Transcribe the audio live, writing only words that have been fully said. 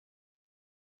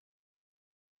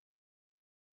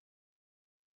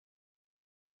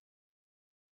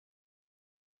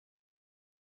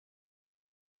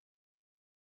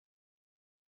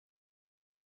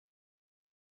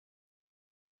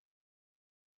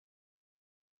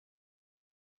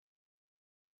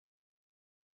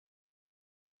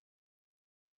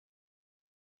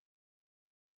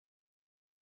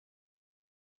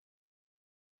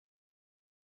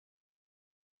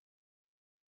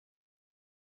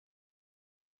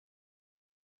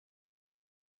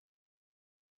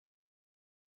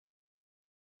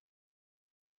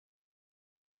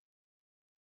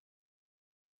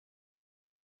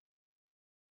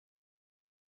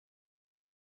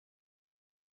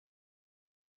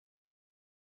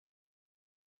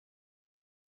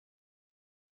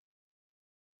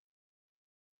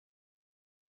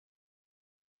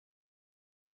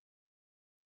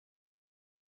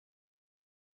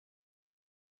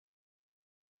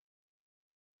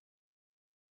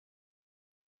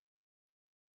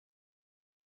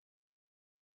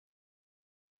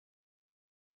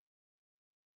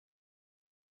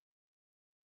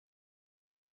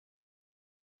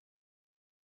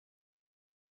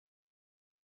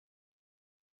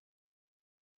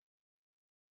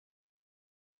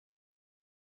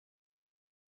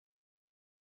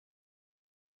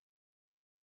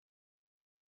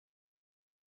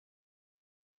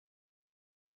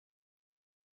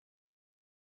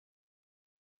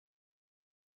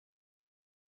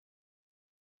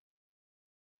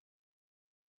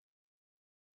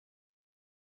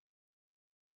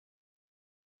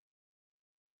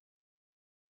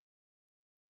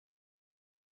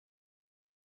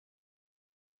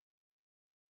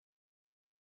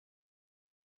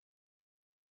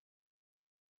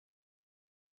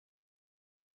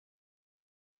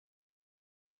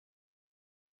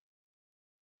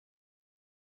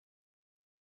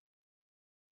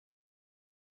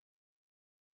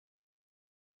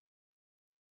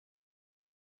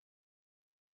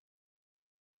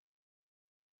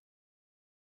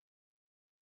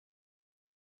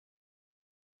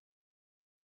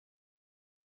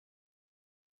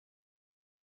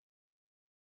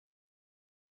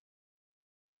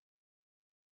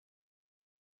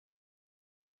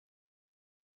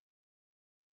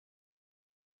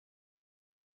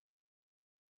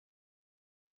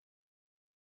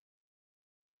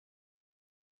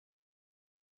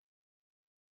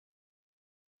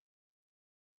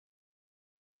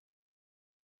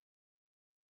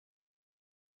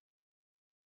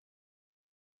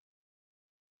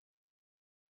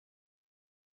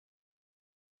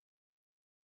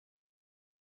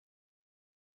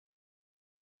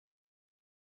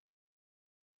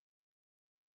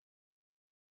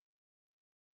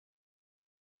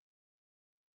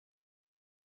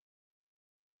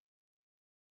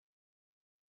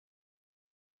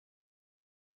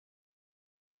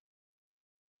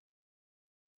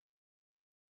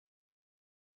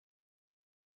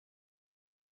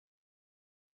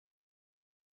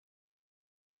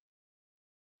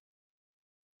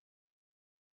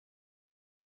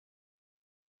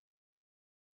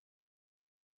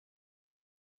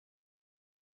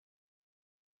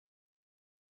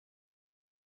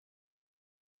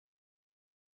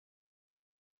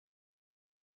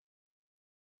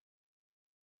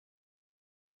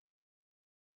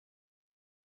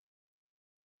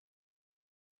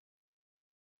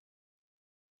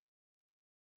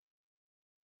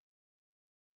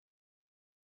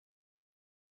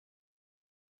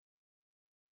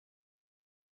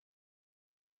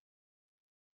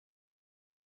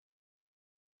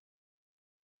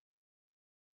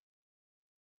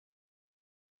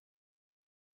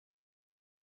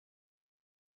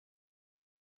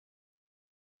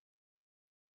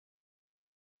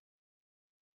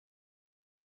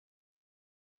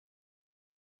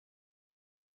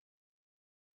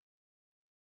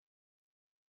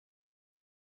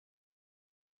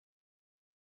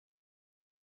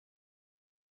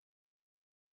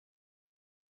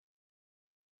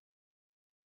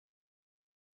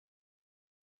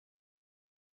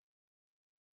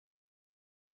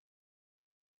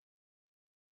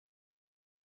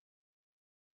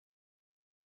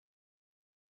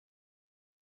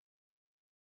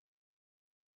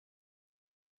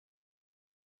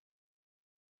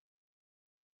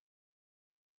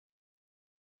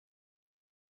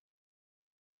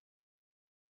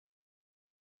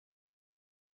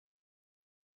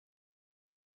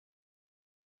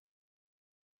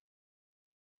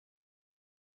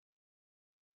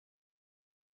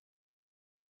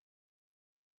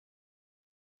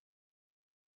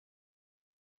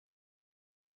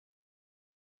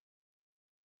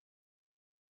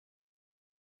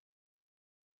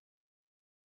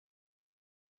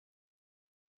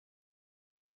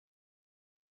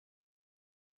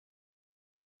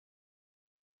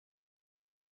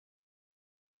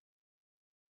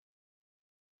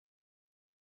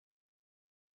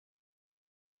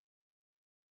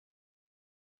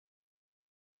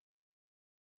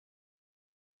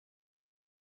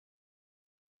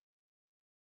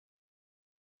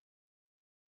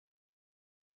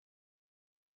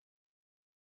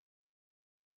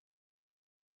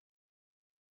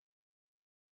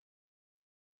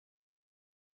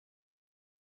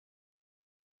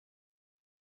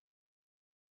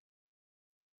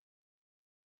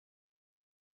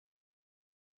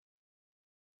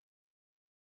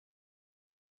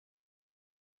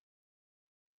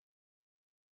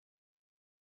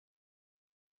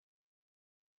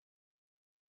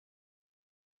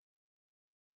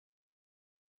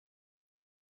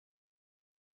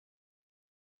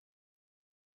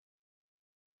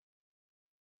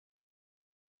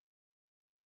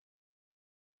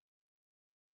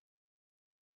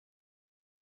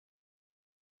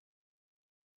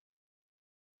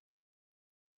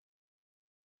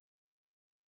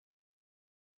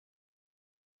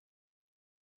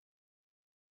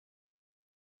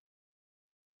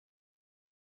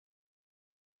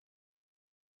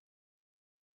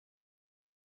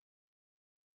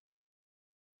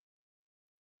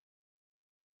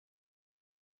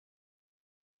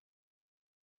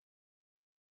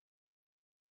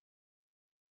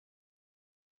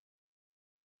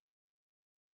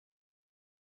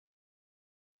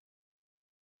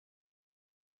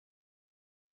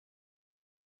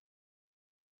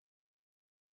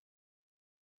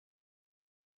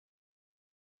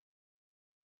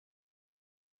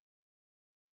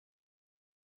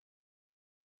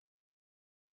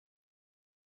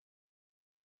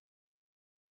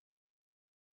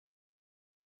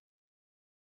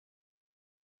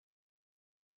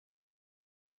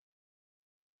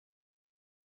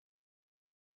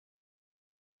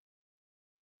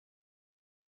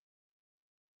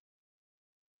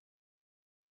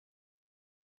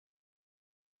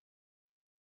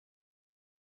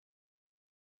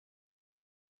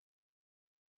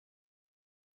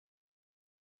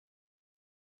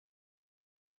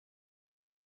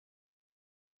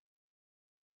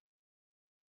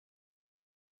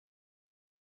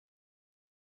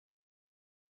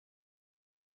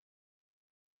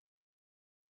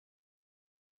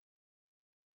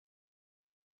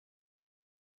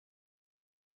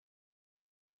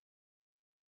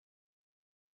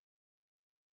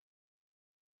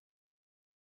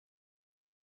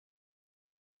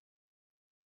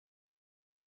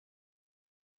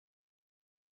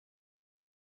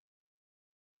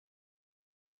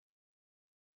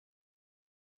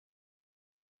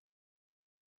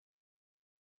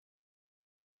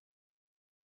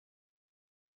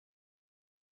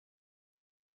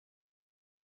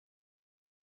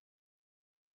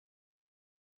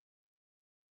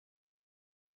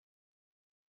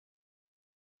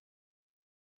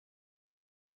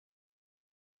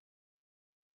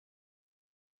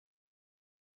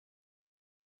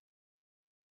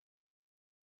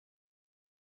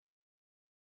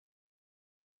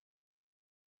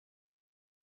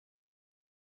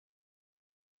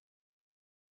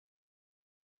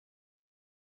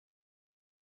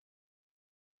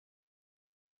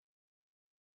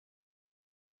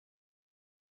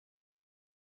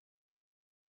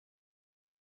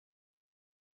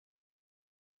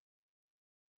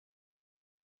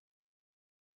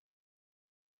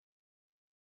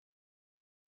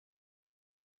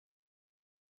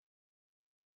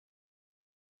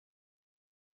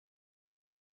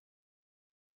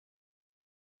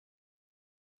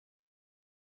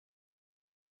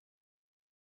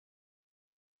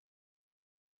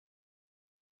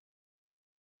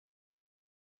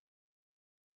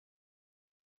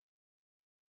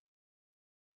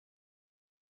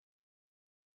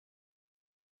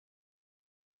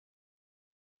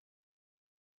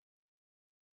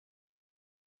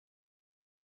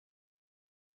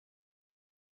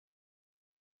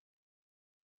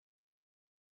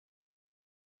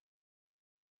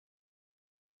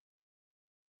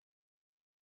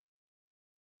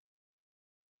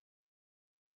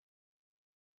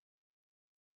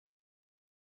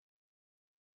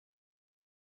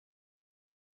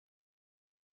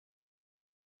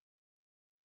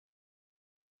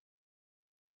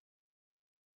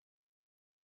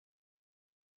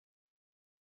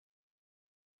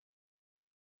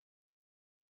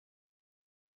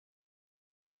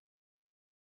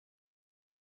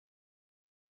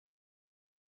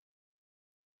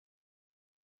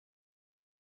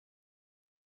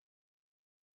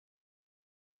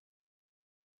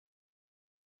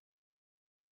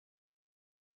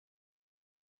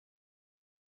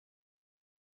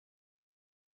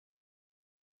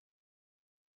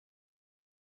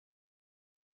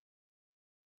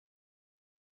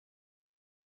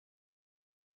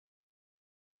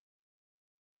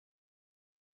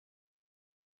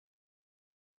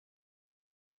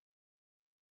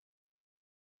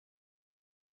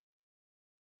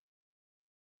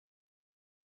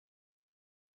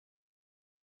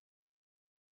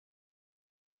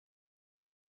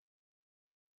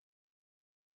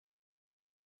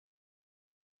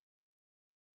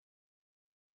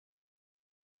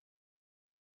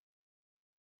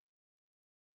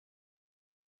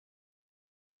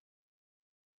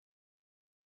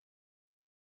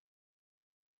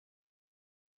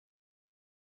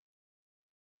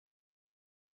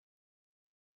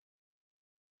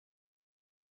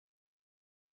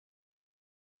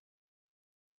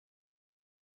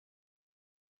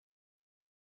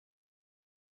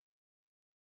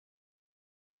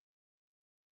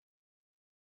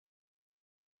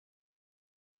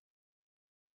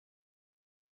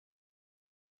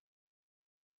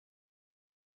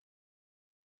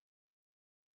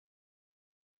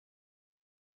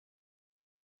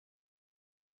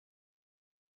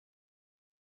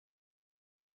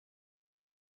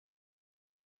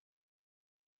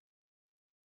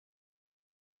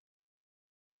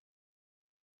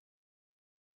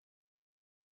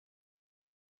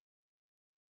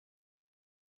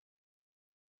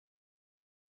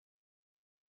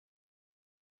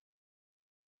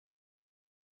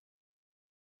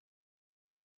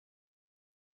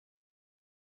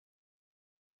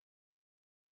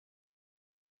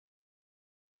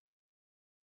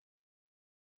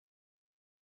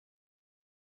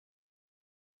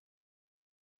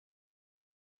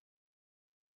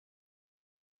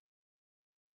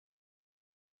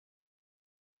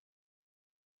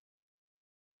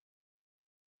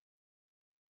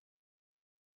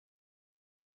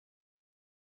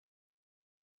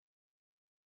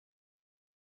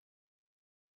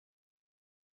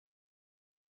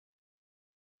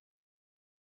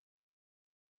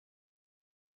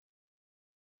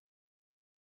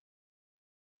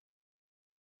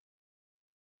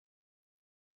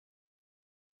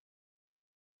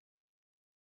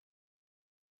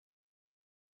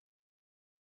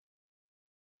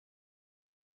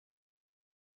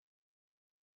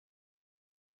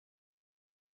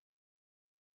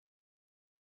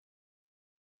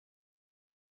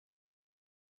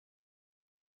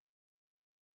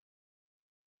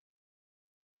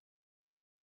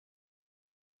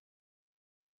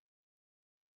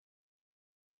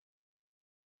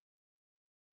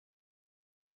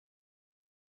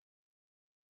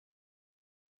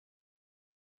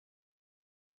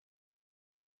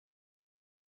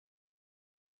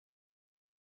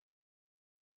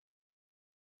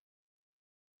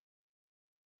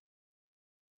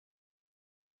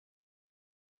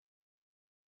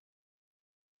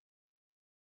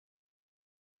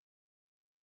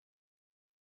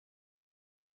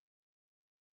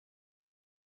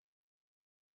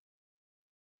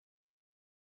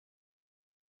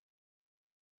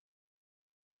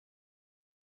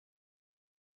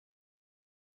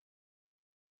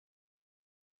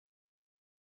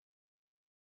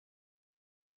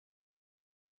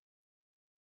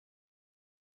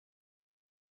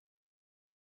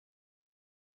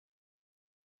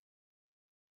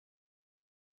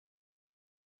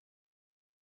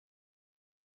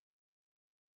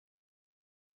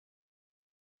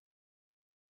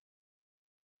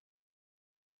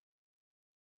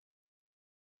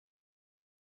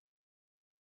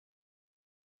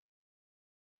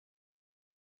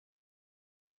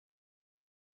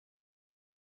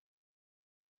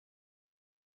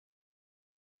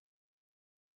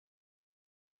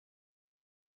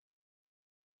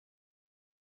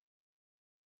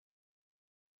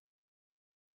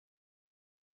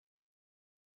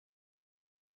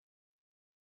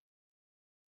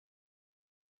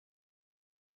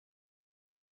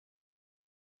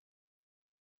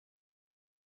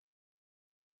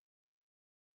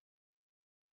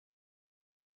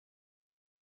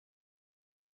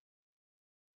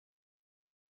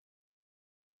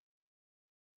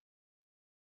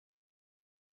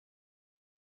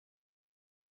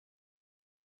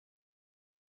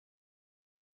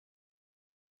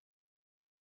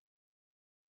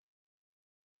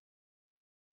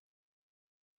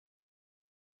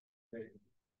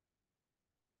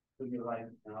Put your right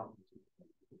now.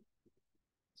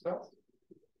 Start.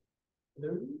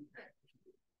 Hello.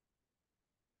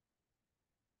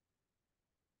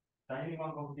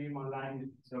 Anyone confirm online?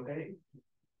 It's okay.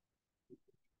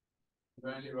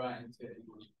 Only right.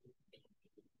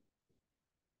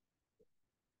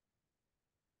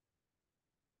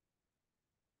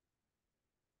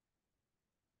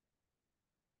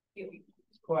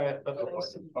 It's quiet, but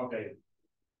okay.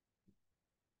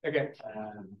 Okay.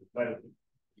 Well,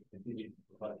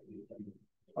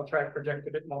 I'll try to project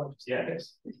a bit more. Yeah.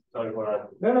 Sorry for that.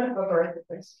 No, that's all right.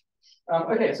 Thanks.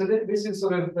 Okay, so this is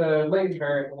sort of the latent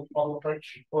variable model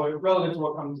approach, or relative to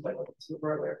what comes later. So the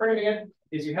right way of framing it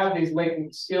is you have these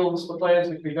latent skills for players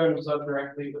which we don't observe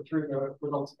directly, but through the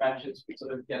results of matches, we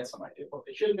sort of get some idea of what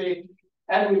they should be.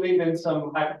 And we leave in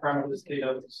some hyperparameters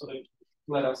data to sort of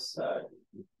let us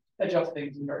adjust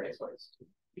things in various ways.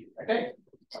 Okay.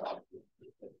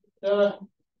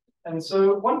 And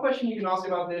so one question you can ask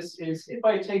about this is, if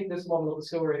I take this model of the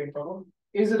skill rating problem,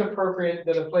 is it appropriate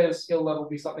that a player's skill level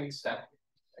be something static?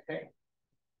 Okay.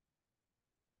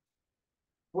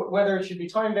 Whether it should be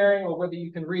time varying or whether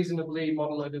you can reasonably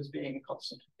model it as being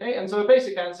constant. Okay, and so a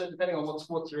basic answer, depending on what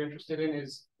sports you're interested in,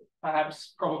 is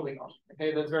perhaps probably not.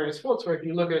 Okay, there's various sports where if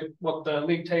you look at what the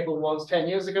league table was 10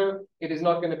 years ago, it is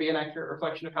not going to be an accurate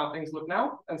reflection of how things look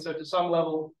now. And so to some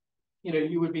level,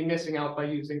 you would be missing out by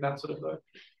using that sort of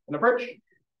an approach.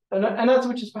 And that's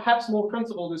which is perhaps more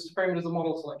principled is to frame it as a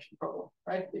model selection problem,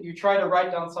 right? That you try to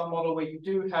write down some model where you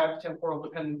do have temporal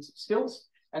dependence of skills,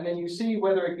 and then you see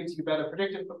whether it gives you better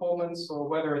predictive performance or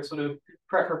whether it's sort of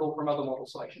preferable from other model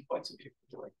selection points of view.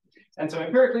 And so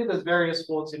empirically, there's various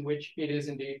sports in which it is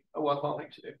indeed a worthwhile thing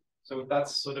to do. So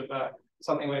that's sort of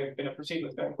something we're going to proceed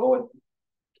with going forward.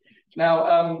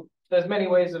 Now, there's many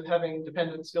ways of having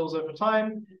dependent skills over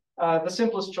time. The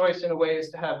simplest choice in a way is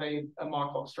to have a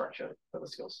Markov structure for the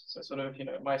skills. So sort of,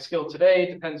 my skill today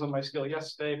depends on my skill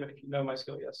yesterday, but if you know my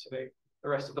skill yesterday, the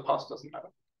rest of the past doesn't matter.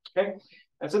 Okay.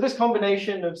 And so this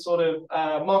combination of sort of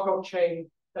Markov chain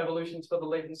evolutions for the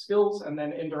latent skills and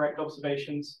then indirect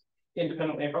observations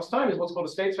independently across time is what's called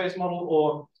a state space model,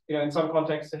 or in some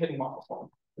contexts, a hidden Markov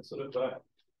model. It's sort of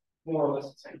more or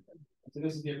less the same thing. So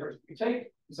this is the approach we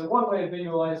take. So one way of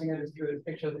visualizing it is through a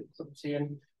picture that you sort of see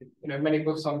in many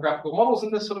books on graphical models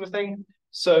and this sort of thing.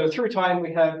 So through time,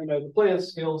 we have the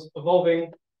player's skills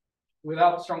evolving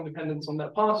without strong dependence on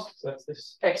their past. So that's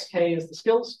this XK is the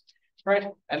skills, right?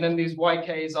 And then these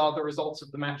YKs are the results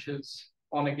of the matches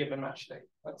on a given match day,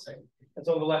 let's say. And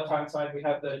so on the left-hand side, we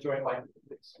have the joint line.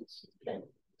 Okay.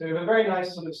 So we have a very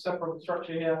nice sort of separate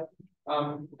structure here.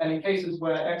 And in cases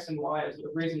where X and Y are sort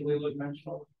of reasonably low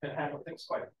dimensional, we can handle things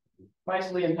quite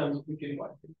nicely in terms of computing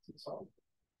like things and so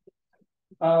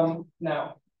on.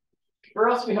 Now, for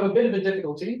us, we have a bit of a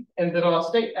difficulty in that our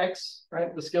state X,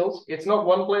 right, the skills, it's not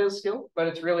one player's skill, but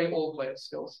it's really all players'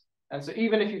 skills. And so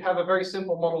even if you have a very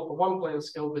simple model for one player's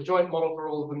skill, the joint model for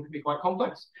all of them can be quite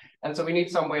complex. And so we need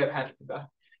some way of handling that.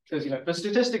 Because, for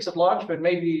statistics at large, but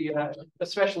maybe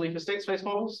especially for state space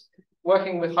models,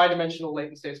 working with high dimensional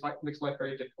latent states makes life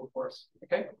very difficult for us,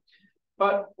 okay?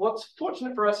 But what's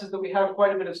fortunate for us is that we have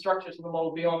quite a bit of structure to the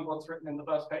model beyond what's written in the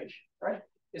first page, right?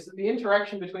 Is that the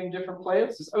interaction between different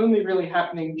players is only really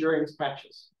happening during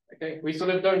matches, okay? We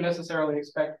sort of don't necessarily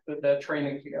expect that they're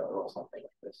training together or something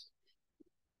like this.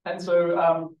 And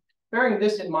so bearing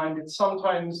this in mind, it's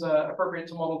sometimes appropriate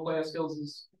to model player skills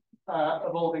as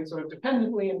evolving sort of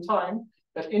dependently in time,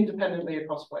 but independently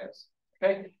across players,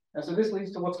 okay? And so this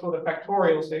leads to what's called a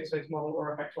factorial state space model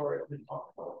or a factorial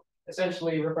model,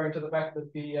 essentially referring to the fact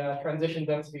that the transition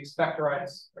densities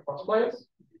factorize across players.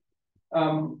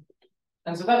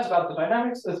 And so that's about the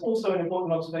dynamics. There's also an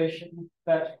important observation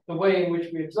that the way in which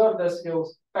we observe their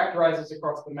skills factorizes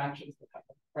across the matches that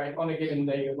happen, right? On a given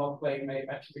day, you're not playing many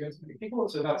matches against many people,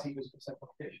 so that's a useful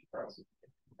simplification for us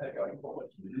going forward.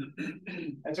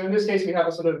 And so in this case, we have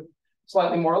a sort of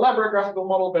slightly more elaborate graphical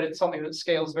model, but it's something that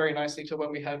scales very nicely to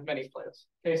when we have many players.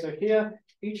 Okay, so here,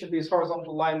 each of these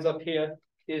horizontal lines up here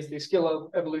is the skill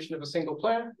evolution of a single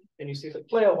player. And you see that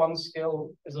player 1's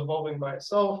skill is evolving by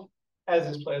itself, as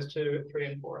is players 2, 3,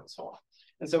 and 4, and so on.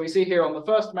 And so we see here on the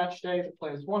first match day that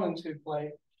players 1 and 2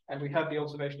 play, and we have the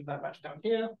observation of that match down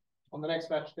here. On the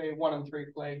next match day, 1 and 3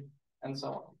 play, and so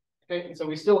on. Okay, and so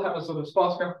we still have a sort of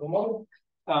sparse graphical model,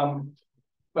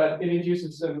 but it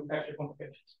induces some extra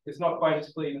complications. It's not quite as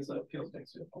clean as it feels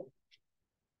next to it.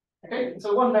 Okay, and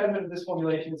so one benefit of this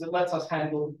formulation is it lets us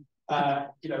handle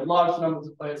large numbers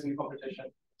of players in competition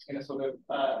in a sort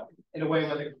of in a way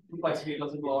where the complexity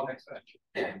doesn't blow on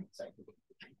exponentially.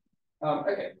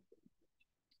 Okay,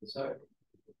 so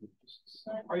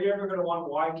Are you ever going to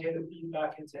want yk to feed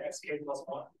back into sk plus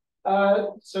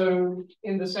 1? So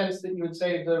in the sense that you would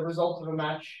say the result of a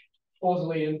match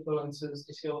causally influences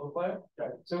the skill of the player.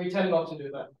 Okay. So we tend not to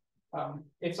do that.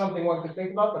 It's something one could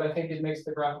think about, but I think it makes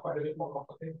the graph quite a bit more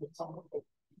complicated with some of it.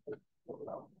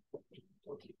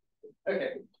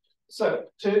 Okay, so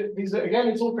these again,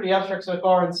 it's all pretty abstract so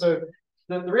far, and so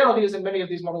the reality is in many of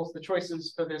these models, the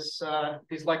choices for this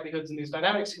these likelihoods and these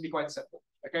dynamics can be quite simple.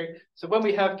 Okay, so when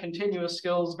we have continuous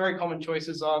skills, very common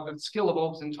choices are that skill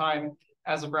evolves in time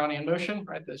as a Brownian motion,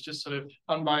 right? There's just sort of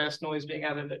unbiased noise being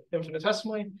added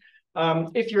infinitesimally.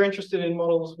 If you're interested in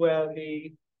models where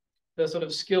the sort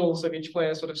of skills of each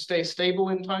player sort of stay stable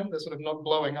in time, they're sort of not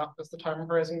blowing up as the time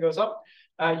horizon goes up,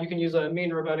 you can use a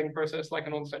mean reverting process like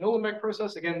an Ornstein-Uhlenbeck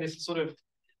process. Again, this is sort of,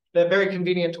 they're very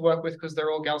convenient to work with because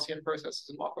they're all Gaussian processes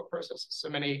and Markov processes. So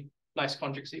many nice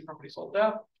conjugacy properties all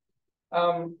there.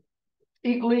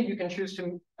 Equally, you can choose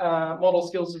to model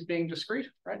skills as being discrete,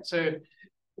 right? So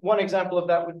one example of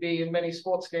that would be in many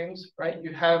sports games, right?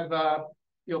 You have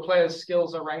your players'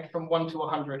 skills are ranked from 1 to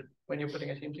 100 when you're putting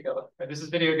a team together. Right? This is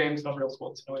video games, not real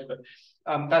sports in a way, but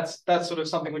that's sort of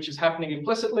something which is happening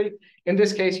implicitly. In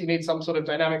this case, you need some sort of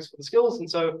dynamics for the skills. And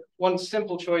so one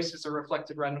simple choice is a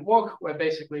reflected random walk, where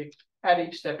basically at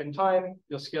each step in time,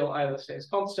 your skill either stays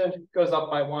constant, goes up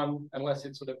by 1 unless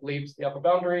it sort of leaves the upper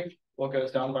boundary, or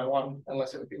goes down by 1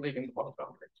 unless it would be leaving the bottom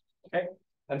boundary. Okay?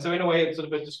 And so in a way, it's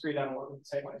sort of a discrete analog with the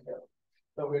same idea,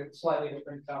 but with slightly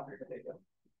different boundary behavior.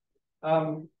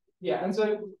 Yeah, and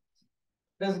so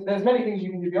there's many things you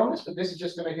can do beyond this, but this is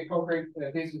just to make it concrete.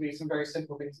 These would be some very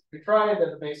simple things that we tried. They're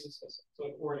the basis of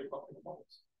sort of already popular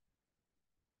models.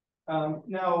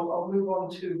 Now I'll move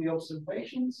on to the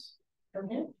observations from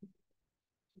here.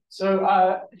 So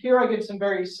here I give some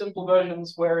very simple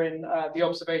versions wherein the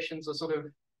observations are sort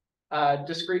of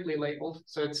discretely labeled.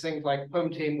 So it's things like home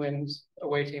team wins,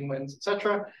 away team wins,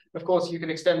 etc. Of course, you can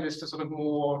extend this to sort of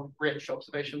more rich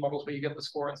observation models where you get the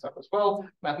score and stuff as well.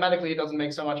 Mathematically, it doesn't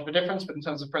make so much of a difference, but in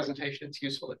terms of presentation, it's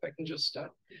useful if I can just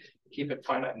keep it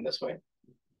finite in this way.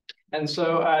 And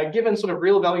so given sort of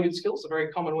real valued skills, a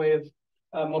very common way of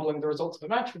modeling the results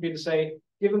of a match would be to say,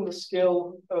 given the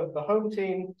skill of the home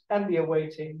team and the away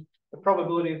team, the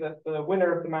probability that the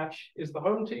winner of the match is the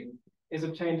home team is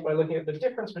obtained by looking at the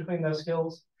difference between those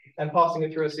skills and passing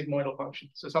it through a sigmoidal function.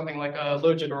 So something like a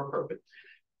logit or a probit.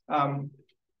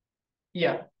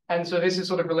 Yeah, and so this is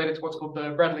sort of related to what's called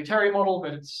the Bradley-Terry model,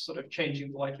 but it's sort of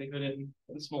changing the likelihood in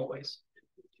small ways.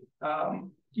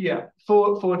 Yeah,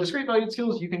 for discrete valued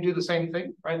skills, you can do the same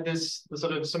thing, right? The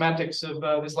sort of semantics of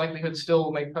this likelihood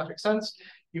still make perfect sense.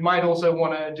 You might also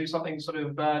want to do something sort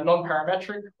of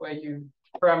non-parametric, where you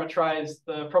parameterize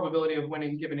the probability of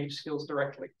winning given each skills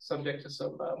directly, subject to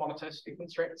some monotonicity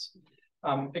constraints.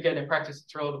 Again, in practice,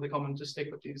 it's relatively common to stick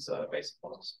with these basic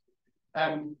models.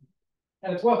 And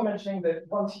it's worth mentioning that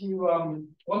once you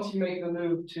make the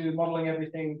move to modeling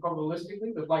everything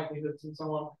probabilistically, with likelihoods and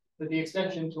so on, that the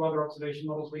extension to other observation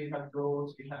models where you have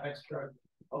draws, you have extra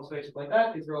observations like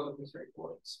that is relatively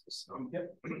straightforward.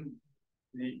 Yep.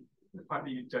 The fact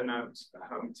that you denote a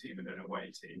home team and an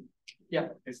away team, yeah,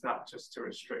 is that just to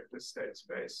restrict the state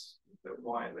space that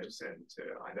Y lives in to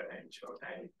either H or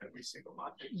A every single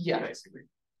match? Yeah, basically.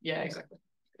 Yeah, exactly.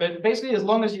 But basically, as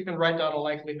long as you can write down a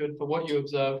likelihood for what you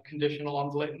observe conditional on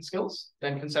the latent skills,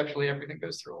 then conceptually everything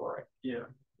goes through all right. Yeah.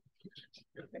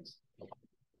 Good, thanks.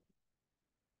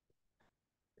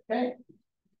 Okay.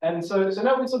 And so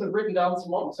now we've sort of written down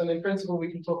some models, and in principle,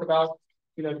 we can talk about,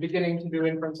 beginning to do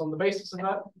inference on the basis of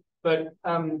that. But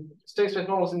state space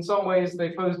models, in some ways,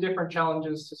 they pose different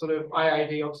challenges to sort of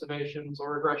IID observations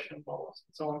or regression models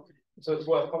and so on. So it's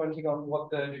worth commenting on what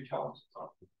the new challenges are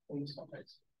in this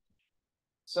context.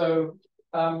 So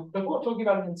before talking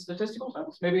about it in statistical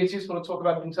terms, maybe it's useful to talk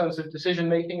about it in terms of decision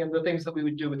making and the things that we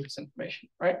would do with this information,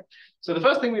 right? So the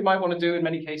first thing we might want to do in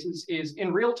many cases is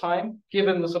in real time,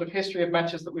 given the sort of history of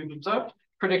matches that we've observed,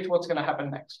 predict what's going to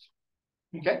happen next.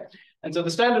 Okay. And so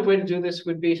the standard way to do this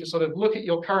would be to sort of look at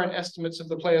your current estimates of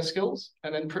the player skills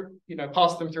and then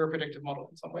pass them through a predictive model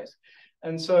in some ways.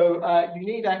 And so you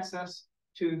need access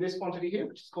to this quantity here,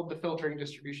 which is called the filtering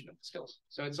distribution of the skills.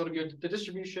 So it's sort of the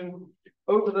distribution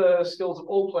over the skills of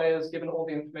all players given all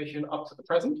the information up to the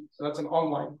present. So that's an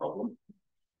online problem.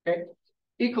 Okay.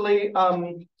 Equally,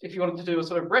 if you wanted to do a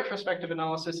sort of retrospective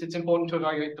analysis, it's important to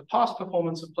evaluate the past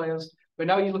performance of players. But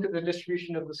now you look at the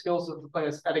distribution of the skills of the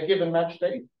players at a given match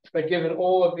day, but given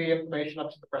all of the information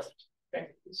up to the present. Okay,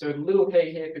 so little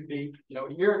k here could be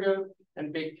a year ago,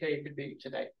 and big K could be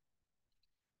today.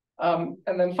 And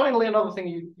then finally, another thing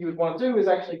you would want to do is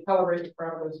actually calibrate the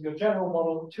parameters of your general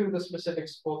model to the specific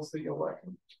sports that you're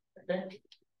working with. Okay.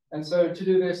 And so to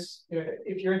do this,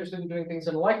 if you're interested in doing things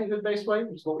in a likelihood-based way,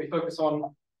 which is what we focus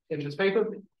on in this paper,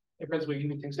 in principle, you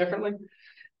can do things differently.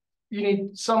 You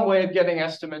need some way of getting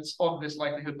estimates of this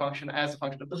likelihood function as a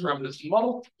function of the parameters in the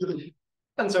model.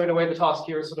 And so in a way, the task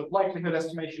here is sort of likelihood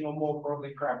estimation or more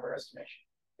broadly parameter estimation.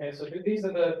 Okay, so these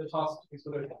are the tasks we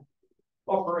sort of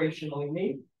operationally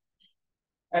need.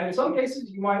 And in some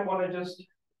cases, you might want to just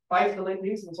isolate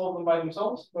these and solve them by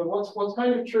themselves. But what's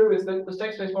kind of true is that the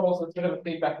state space models, there's a bit of a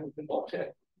feedback loop involved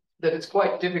here, that it's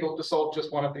quite difficult to solve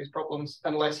just one of these problems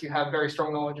unless you have very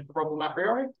strong knowledge of the problem a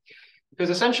priori. Because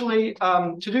essentially,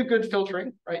 to do good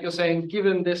filtering, right, you're saying,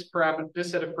 given this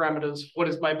set of parameters, what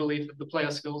is my belief of the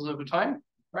player skills over time,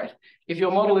 right? If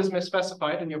your model is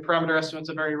misspecified and your parameter estimates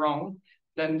are very wrong,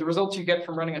 then the results you get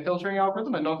from running a filtering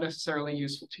algorithm are not necessarily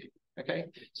useful to you, okay?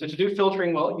 So to do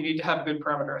filtering well, you need to have good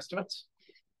parameter estimates.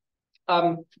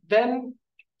 Then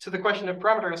to the question of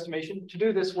parameter estimation, to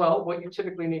do this well, what you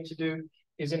typically need to do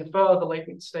is infer the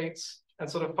latent states and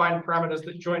sort of find parameters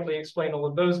that jointly explain all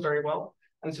of those very well.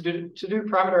 And to do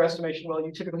parameter estimation well,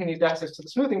 you typically need access to the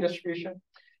smoothing distribution.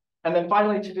 And then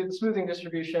finally, to do the smoothing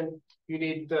distribution, you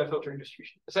need the filtering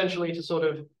distribution. Essentially, to sort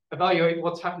of evaluate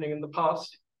what's happening in the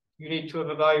past, you need to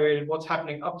have evaluated what's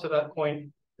happening up to that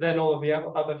point, then all of the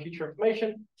other future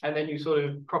information, and then you sort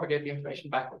of propagate the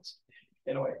information backwards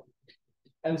in a way.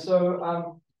 And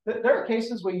so there are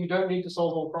cases where you don't need to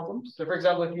solve all problems. So for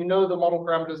example, if you know the model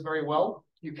parameters very well,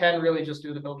 you can really just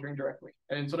do the filtering directly.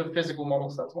 And in sort of physical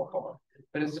models, that's more common.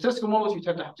 But in statistical models, you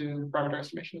tend to have to do parameter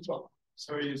estimation as well.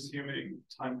 So are you assuming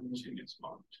time-consuming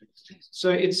model?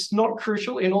 So it's not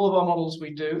crucial. In all of our models,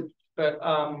 we do. But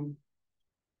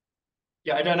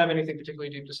yeah, I don't have anything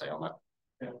particularly deep to say on that.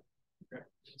 Yeah. Okay.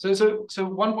 So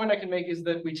one point I can make is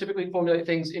that we typically formulate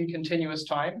things in continuous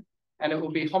time, and it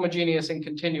will be homogeneous in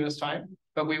continuous time,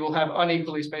 but we will have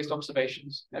unequally spaced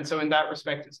observations. And so in that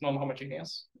respect, it's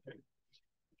non-homogeneous. Okay.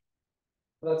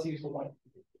 So that's a useful point.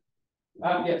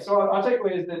 Yeah, so our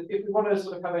takeaway is that if we want to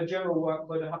sort of have a general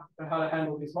workflow on how to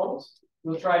handle these models,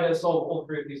 we'll try to solve all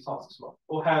three of these tasks as well,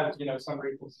 or have some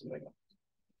equals to doing it.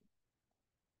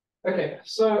 Okay,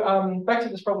 so back to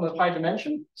this problem of high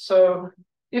dimension. So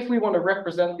if we want to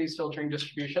represent these filtering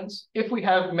distributions, if we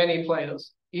have many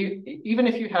players, even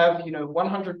if you have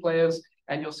 100 players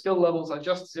and your skill levels are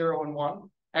just 0 and 1,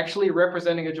 actually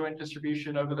representing a joint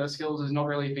distribution over their skills is not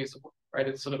really feasible, right?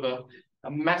 It's sort of a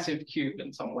massive cube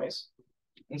in some ways.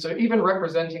 And so even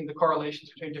representing the correlations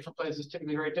between different players is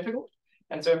typically very difficult.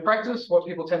 And so in practice, what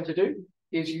people tend to do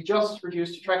is you just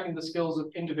reduce to tracking the skills of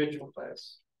individual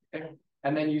players. Okay?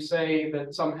 And then you say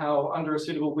that somehow under a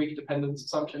suitable weak dependence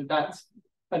assumption, that's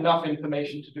enough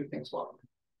information to do things well.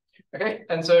 Okay,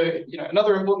 and so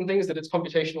another important thing is that it's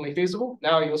computationally feasible.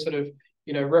 Now you're sort of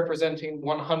representing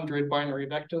 100 binary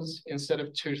vectors instead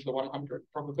of 2 to the 100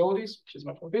 probabilities, which is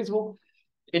much more feasible.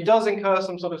 It does incur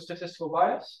some sort of statistical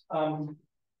bias,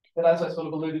 but as I sort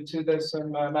of alluded to, there's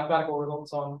some mathematical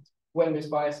results on when this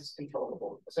bias is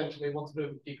controllable. Essentially, what sort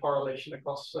of decorrelation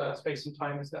across space and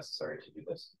time is necessary to do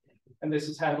this. And this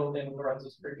is handled in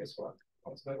Lorenzo's previous work.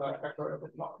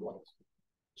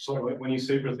 So when you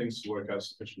say for things to work out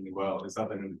sufficiently well, is that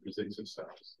then in the predictive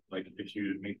steps? Like if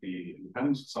you make the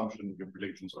independence assumption, your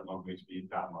predictions are not going to be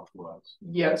that much worse.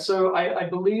 Yeah, so I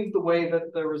believe the way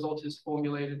that the result is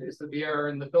formulated is that the error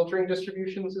in the filtering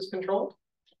distributions is controlled.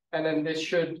 And then this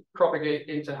should propagate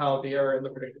into how the error in the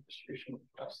predictive distribution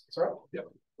does. That's right? Yeah.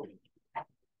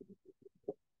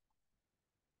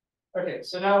 Okay,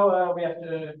 so now we have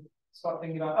to start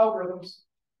thinking about algorithms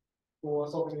for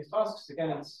solving these tasks. Again,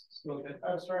 it's still a bit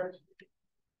abstract.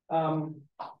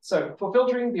 So for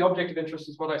filtering, the object of interest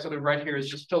is what I sort of write here is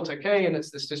just filter K, and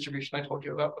it's this distribution I told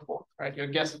you about before, right? Your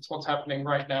guess it's what's happening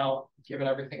right now, given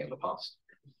everything in the past.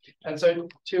 And so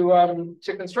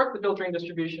to construct the filtering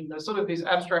distribution, there's sort of these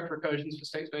abstract recursions for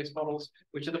state space models,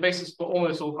 which are the basis for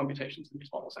almost all computations in these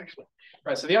models, actually.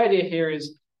 Right, so the idea here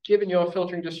is, given your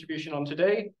filtering distribution on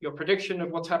today, your prediction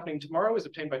of what's happening tomorrow is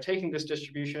obtained by taking this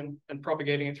distribution and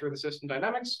propagating it through the system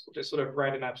dynamics, which is sort of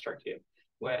right in abstract here,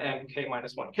 where m k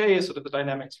minus 1k is sort of the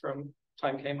dynamics from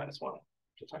time k minus 1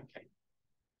 to time k.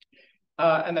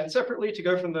 And then separately, to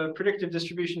go from the predictive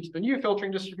distribution to the new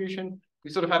filtering distribution, we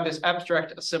sort of have this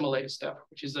abstract assimilate step,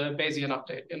 which is a Bayesian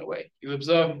update in a way. You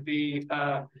observe the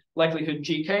likelihood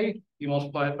gk, you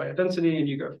multiply it by a density, and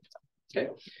you go, okay?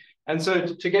 And so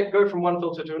to go from one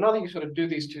filter to another, you sort of do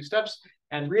these two steps.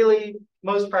 And really,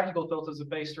 most practical filters are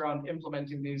based around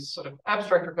implementing these sort of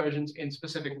abstract recursions in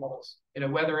specific models.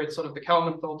 Whether it's sort of the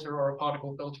Kalman filter or a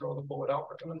particle filter or the forward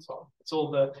algorithm and so on. It's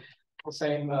all the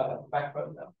same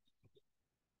backbone now.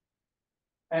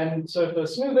 And so for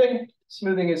smoothing,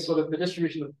 Smoothing is sort of the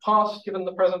distribution of the past given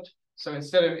the present. So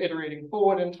instead of iterating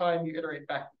forward in time, you iterate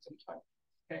backwards in time.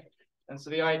 Okay. And so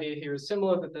the idea here is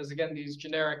similar, but there's again these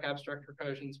generic abstract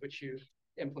recursions which you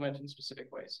implement in specific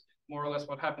ways. More or less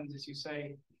what happens is you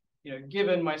say,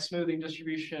 given my smoothing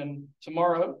distribution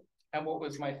tomorrow and what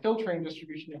was my filtering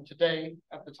distribution of today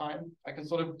at the time, I can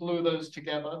sort of glue those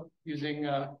together using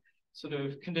sort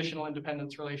of conditional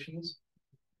independence relations.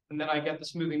 And then I get the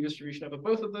smoothing distribution over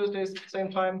both of those days at the same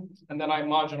time, and then I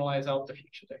marginalize out the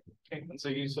future day. Okay, and so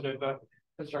you sort of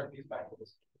construct these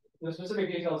backwards. The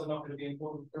specific details are not going to be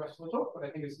important for the rest of the talk, but I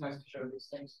think it's nice to show these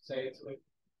things to say it's like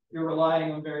you're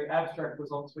relying on very abstract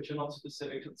results which are not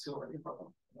specific to the skill learning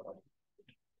problem.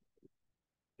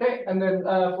 Okay, and then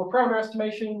for parameter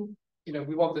estimation,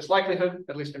 we want this likelihood,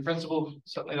 at least in principle.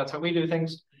 Certainly that's how we do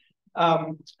things.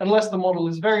 Unless the model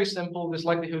is very simple, this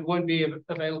likelihood won't be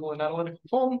available in analytical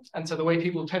form. And so the way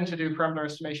people tend to do parameter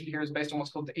estimation here is based on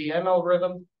what's called the EM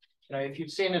algorithm. If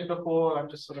you've seen it before, I'm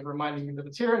just sort of reminding you that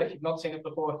it's here. And if you've not seen it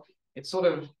before, it's sort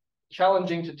of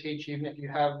challenging to teach, even if you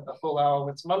have a full hour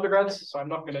with some undergrads. So I'm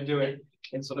not going to do it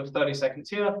in sort of 30 seconds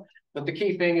here. But the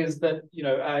key thing is that,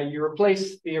 you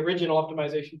replace the original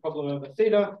optimization problem over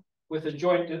theta with a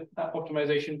joint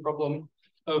optimization problem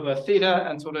over theta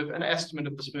and sort of an estimate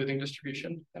of the smoothing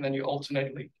distribution. And then you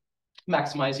alternately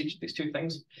maximize each of these two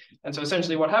things. And so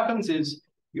essentially what happens is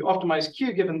you optimize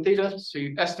Q given theta. So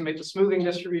you estimate the smoothing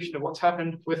distribution of what's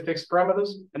happened with fixed parameters.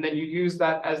 And then you use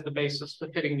that as the basis for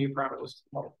fitting new parameters to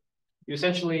the model. You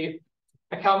essentially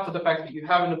account for the fact that you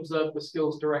haven't observed the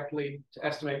skills directly to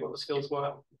estimate what the skills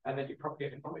were. And then you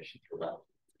propagate information through that.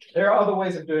 There are other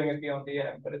ways of doing it beyond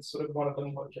DM, but it's sort of one of the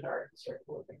more generic and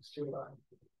straightforward things to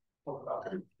talk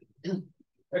about.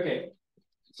 Okay,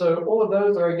 so all of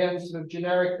those are again sort of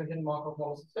generic for hidden Markov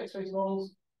models and state space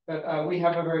models, but we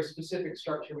have a very specific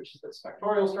structure, which is this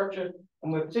factorial structure,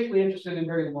 and we're particularly interested in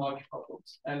very large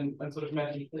problems and sort of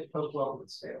methods that cope well with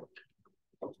scale.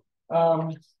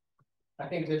 I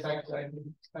think this actually,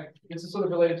 this is sort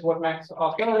of related to what Max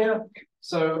asked earlier.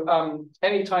 So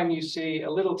anytime you see a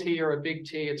little t or a big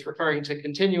T, it's referring to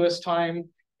continuous time.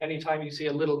 Anytime you see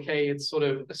a little k, it's sort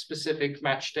of a specific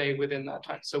match day within that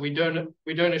time. So we don't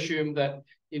assume that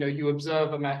you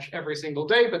observe a match every single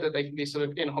day, but that they can be sort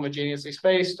of inhomogeneously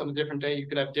spaced. On a different day, you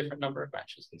could have different number of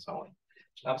matches and so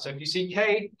on. So if you see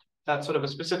k, that's sort of a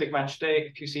specific match day.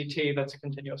 If you see t, that's a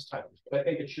continuous time. But I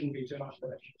think it shouldn't be too much of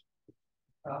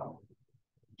an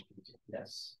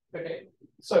yes. Okay.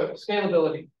 So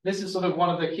scalability. This is sort of one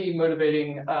of the key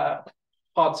motivating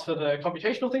parts for the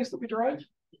computational things that we derive.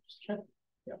 Yeah.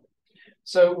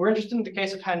 So we're interested in the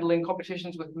case of handling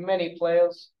computations with many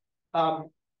players.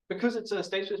 Because it's a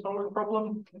state space modeling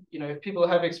problem, if people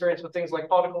have experience with things like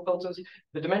particle filters,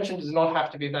 the dimension does not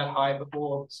have to be that high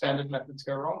before standard methods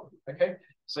go wrong. Okay.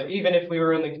 So even if we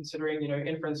were only considering,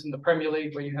 inference in the Premier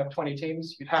League where you have 20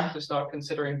 teams, you'd have to start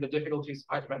considering the difficulties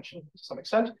of high dimension to some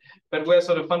extent. But we're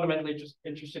sort of fundamentally just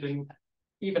interested in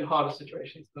even harder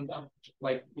situations than that,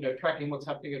 like tracking what's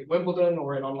happening at Wimbledon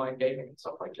or in online gaming and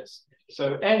stuff like this.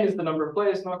 So n is the number of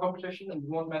players in our competition, and we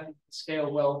want methods to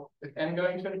scale well with n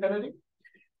going to infinity.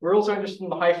 We're also interested in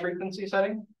the high frequency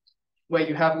setting, where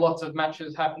you have lots of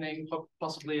matches happening,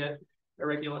 possibly at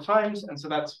irregular times, and so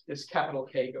that's this capital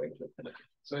K going to infinity.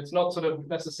 So it's not sort of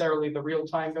necessarily the real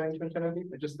time going to infinity,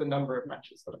 but just the number of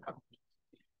matches that have happened.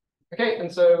 Okay,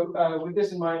 and so with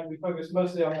this in mind, we focus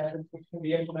mostly on methods which can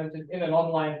be implemented in an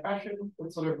online fashion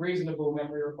with sort of reasonable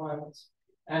memory requirements,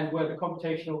 and where the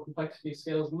computational complexity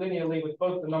scales linearly with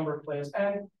both the number of players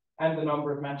n and the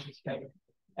number of matches k.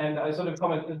 And I sort of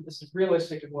comment that this is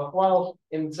realistic and worthwhile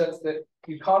in the sense that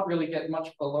you can't really get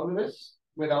much below this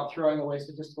without throwing away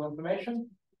statistical information.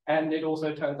 And it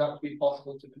also turns out to be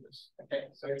possible to do this. Okay,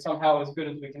 so it's somehow as good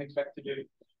as we can expect to do,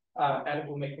 and it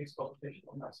will make things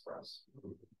computational nice for us.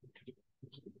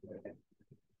 Okay.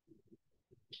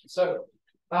 So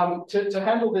to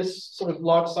handle this sort of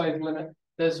large size limit,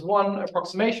 there's one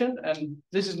approximation, and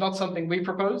this is not something we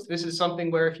propose. This is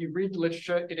something where if you read the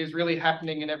literature, it is really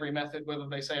happening in every method, whether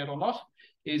they say it or not,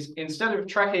 is instead of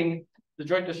tracking the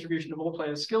joint distribution of all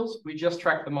players' skills, we just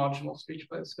track the marginal speech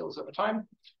players' skills over time.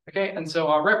 Okay, and so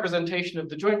our representation of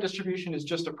the joint distribution is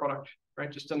just a product,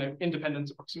 right? Just an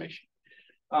independence approximation.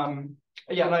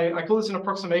 Yeah, and I call this an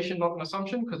approximation, not an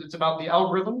assumption, because it's about the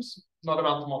algorithms, not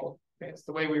about the model. Okay, it's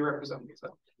the way we represent these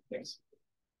things.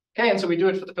 Okay, and so we do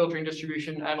it for the filtering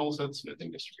distribution and also the smoothing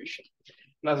distribution.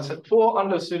 And as I said before,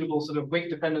 under suitable sort of weight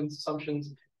dependence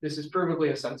assumptions, this is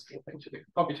provably a sensible thing to do.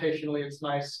 Computationally, it's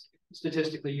nice.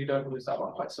 Statistically, you don't lose that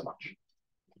one quite so much.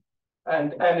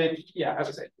 And it, yeah, as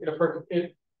I say,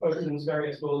 it opens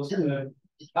various doors to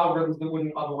algorithms that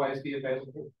wouldn't otherwise be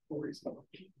available for reason.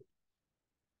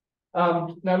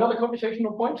 Now another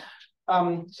computational point.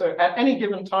 So at any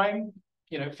given time,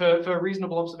 for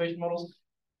reasonable observation models,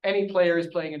 any player is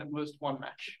playing in at most one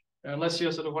match. Unless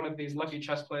you're sort of one of these lucky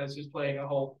chess players who's playing a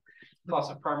whole class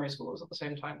of primary schools at the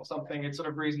same time or something, it's sort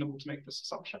of reasonable to make this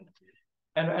assumption.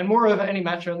 And moreover, any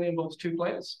match only involves two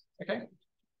players, okay?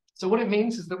 So what it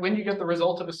means is that when you get the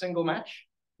result of a single match,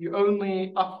 you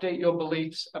only update your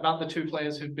beliefs about the two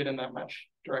players who've been in that match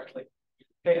directly.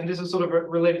 Okay, and this is sort of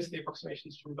related to the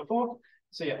approximations from before.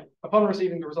 So yeah, upon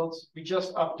receiving the results, we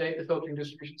just update the filtering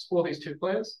distributions for these two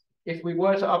players. If we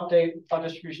were to update our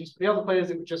distributions for the other players,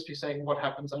 it would just be saying what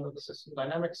happens under the system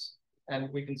dynamics,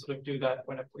 and we can sort of do that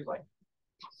whenever we like.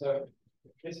 So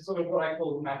this is sort of what I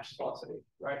call match sparsity,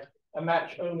 right? A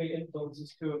match only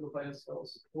influences two of the players'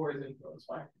 skills, or is influenced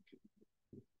by.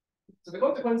 So the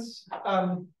consequence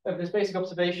of this basic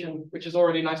observation, which is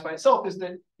already nice by itself, is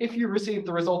that if you receive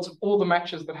the results of all the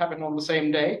matches that happen on the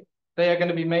same day, they are going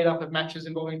to be made up of matches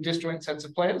involving disjoint sets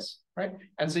of players, right?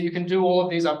 And so you can do all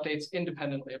of these updates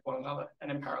independently of one another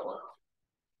and in parallel.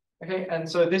 Okay, and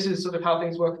so this is sort of how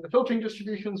things work with the filtering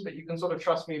distributions, but you can sort of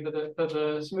trust me that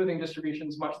the smoothing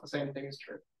distributions, much the same thing is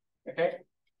true. Okay,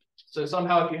 so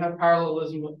somehow if you have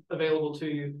parallelism available to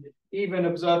you, even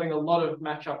observing a lot of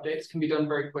match updates can be done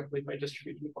very quickly by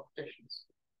distributing the computations.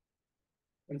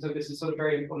 And so this is sort of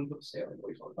very important for the scaling that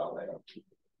we talk about later.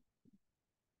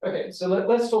 Okay, so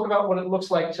let's talk about what it looks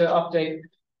like to update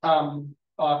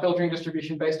our filtering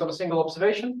distribution based on a single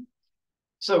observation.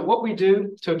 So what we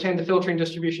do to obtain the filtering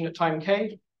distribution at time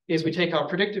k is we take our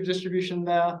predictive distribution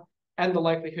there and the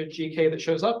likelihood gk that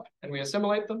shows up, and we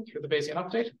assimilate them through the Bayesian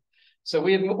update. So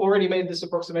we have already made this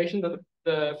approximation that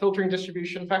the filtering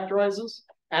distribution factorizes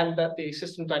and that the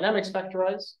system dynamics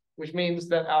factorize, which means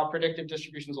that our predictive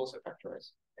distributions also factorize,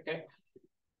 okay?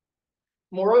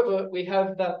 Moreover, we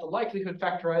have that the likelihood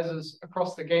factorizes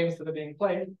across the games that are being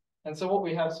played. And so what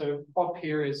we have, so op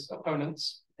here is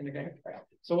opponents in the game.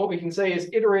 So what we can say is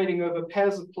iterating over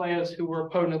pairs of players who were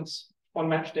opponents on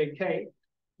match day K,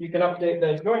 you can update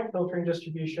their joint filtering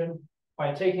distribution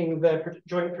by taking their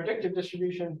joint predictive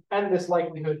distribution and this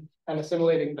likelihood and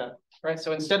assimilating them, right?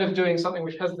 So instead of doing something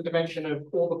which has the dimension of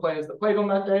all the players that played on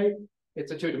that day,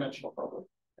 it's a two-dimensional problem.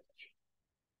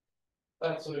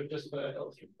 That's sort of just for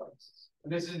illustrative purposes.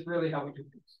 And this is really how we do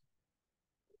things.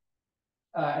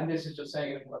 And this is just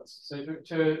saying it once. So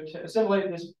to assimilate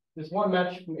this one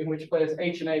match in which players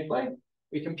H and A play,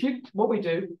 we compute. What we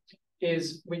do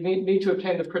is we need to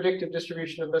obtain the predictive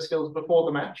distribution of their skills before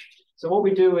the match. So what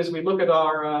we do is we look at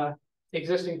our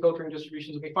existing filtering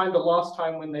distributions. We find the last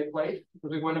time when they played, because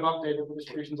we wouldn't have updated the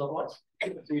distributions otherwise.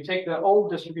 So you take the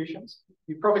old distributions,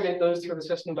 you propagate those through the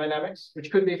system dynamics, which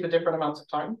could be for different amounts of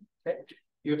time. Okay?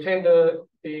 You obtain the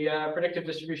predictive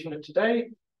distribution of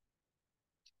today.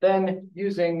 Then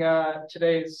using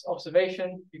today's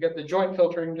observation, you get the joint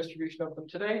filtering distribution of them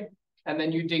today, and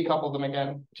then you decouple them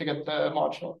again to get the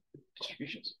marginal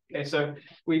distributions. Okay, so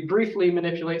we briefly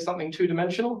manipulate something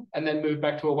two-dimensional and then move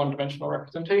back to a one-dimensional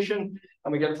representation,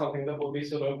 and we get something that will be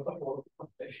sort of a fourth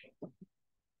computation.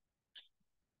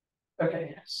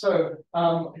 Okay, so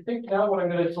I think now what I'm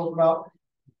going to talk about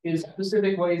is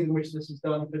specific ways in which this is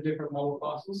done for different model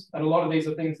classes. And a lot of these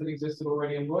are things that existed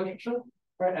already in the literature,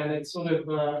 right? And it's sort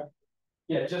of,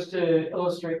 yeah, just to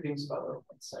illustrate things further,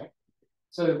 let's say.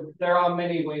 So there are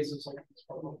many ways of solving this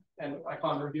problem, and I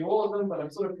can't review all of them, but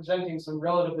I'm sort of presenting some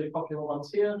relatively popular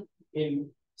ones here in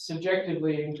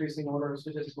subjectively increasing order of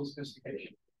statistical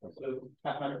sophistication, sort of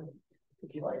mathematical,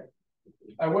 if you like.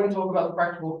 I won't talk about the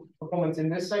practical performance in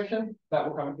this section, that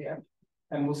will come at the end.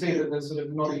 And we'll see that there's sort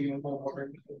of not a uniform order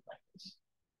in practice.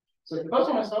 So the first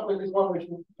one I start with is one which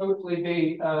will hopefully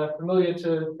be familiar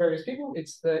to various people.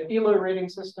 It's the ELO rating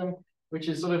system, which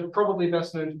is sort of probably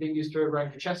best known for being used to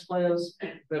rank chess players,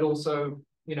 but also,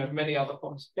 you know, many other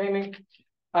forms of gaming.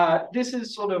 This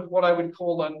is sort of what I would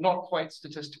call a not quite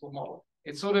statistical model.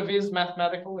 It sort of is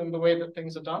mathematical in the way that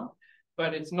things are done,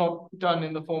 but it's not done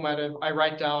in the format of I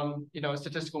write down, you know, a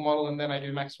statistical model and then I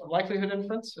do maximum likelihood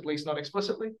inference, at least not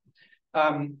explicitly.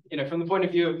 You know, from the point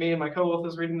of view of me and my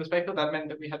co-authors reading this paper, that meant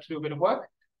that we had to do a bit of work.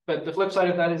 But the flip side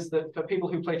of that is that for people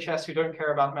who play chess who don't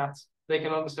care about maths, they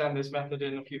can understand this method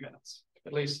in a few minutes,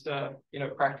 at least, you know,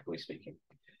 practically speaking.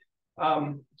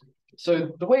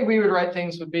 So the way we would write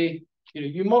things would be, you know,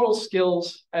 you model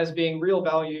skills as being real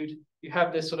valued. You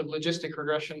have this sort of logistic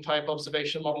regression type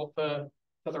observation model for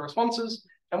the responses.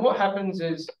 And what happens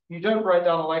is you don't write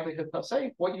down a likelihood per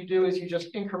se. What you do is you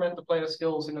just increment the player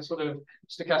skills in a sort of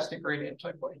stochastic gradient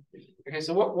type way. Okay,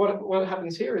 so what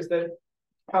happens here is that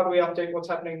how do we update what's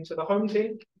happening to the home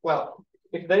team? Well,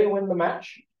 if they win the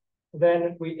match,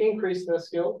 then we increase their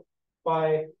skill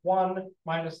by 1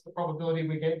 minus the probability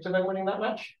we gave to them winning that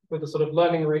match, with a sort of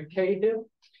learning rate K here.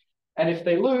 And if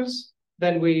they lose,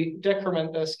 then we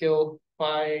decrement their skill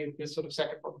by this sort of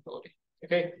second probability,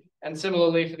 okay? And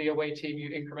similarly for the away team, you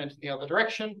increment in the other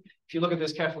direction. If you look at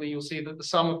this carefully, you'll see that the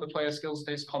sum of the player skills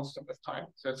stays constant with time.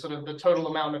 So it's sort of the total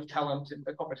amount of talent in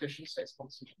the competition stays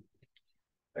constant.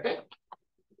 Okay.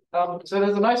 So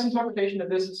there's a nice interpretation of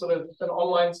this as sort of an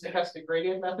online stochastic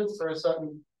gradient methods for a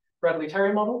certain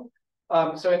Bradley-Terry model.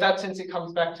 So in that sense, it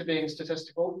comes back to being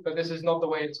statistical, but this is not the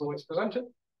way it's always presented.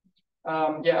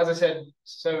 Yeah, as I said,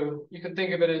 so you can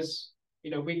think of it as,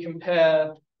 we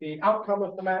compare the outcome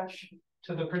of the match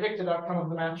to the predicted outcome of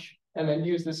the match, and then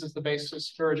use this as the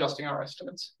basis for adjusting our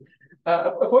estimates.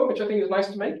 A point which I think is nice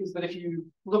to make is that if you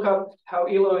look up how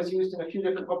ELO is used in a few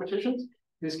different competitions,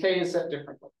 this K is set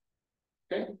differently,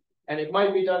 okay? And it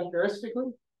might be done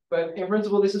heuristically, but in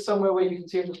principle, this is somewhere where you can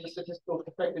see that the statistical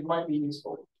perspective might be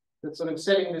useful. That sort of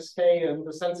setting this K and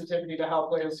the sensitivity to how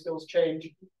players' skills change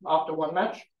after one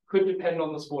match could depend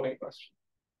on the sporting question.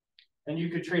 And you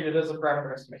could treat it as a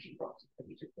parameter estimation process.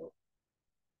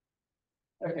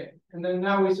 Okay, and then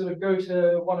now we sort of go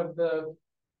to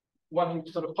one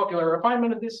sort of popular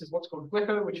refinement of this is what's called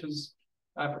Glicker, which was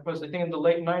proposed, I think, in the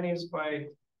late 90s by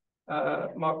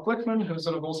Mark Glickman, who was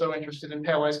sort of also interested in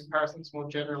pairwise comparisons more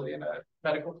generally in a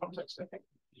medical context, I think.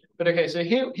 But okay, so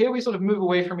here we sort of move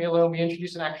away from ELO and we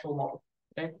introduce an actual model.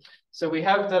 Okay, so we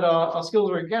have that our skills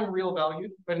are again real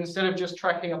valued, but instead of just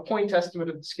tracking a point estimate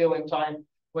of the skill in time,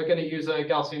 we're going to use a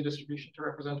Gaussian distribution to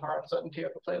represent our uncertainty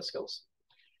of the player skills.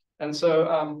 And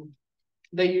so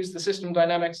they use the system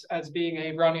dynamics as being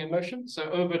a Brownian motion. So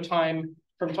over time,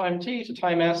 from time t to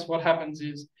time s, what happens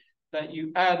is that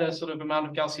you add a sort of amount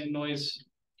of Gaussian noise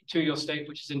to your state,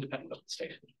 which is independent of the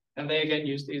state. And they again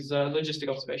use these logistic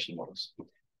observation models.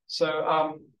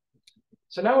 So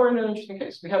so now we're in an interesting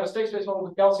case. We have a state space model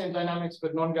with Gaussian dynamics,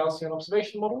 but non-Gaussian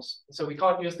observation models. So we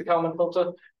can't use the Kalman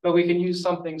filter, but we can use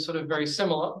something sort of very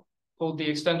similar called the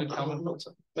extended Kalman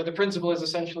filter. But the principle is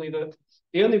essentially that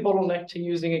the only bottleneck to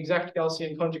using exact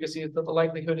Gaussian conjugacy is that the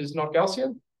likelihood is not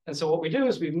Gaussian. And so what we do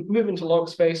is we move into log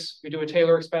space, we do a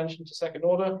Taylor expansion to second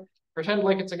order, pretend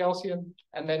like it's a Gaussian,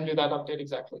 and then do that update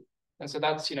exactly. And so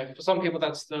that's, for some people,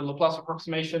 that's the Laplace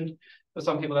approximation. For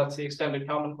some people, that's the extended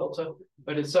Kalman filter.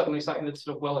 But it's certainly something that's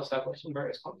sort of well established in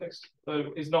various contexts.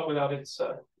 So it's not without its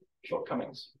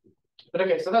shortcomings. But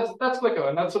okay, so that's Glicker,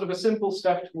 and that's sort of a simple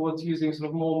step towards using sort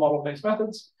of more model-based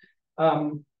methods.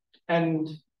 And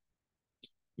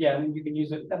yeah, and you can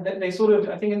use it. And then they sort of,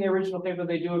 I think in the original paper,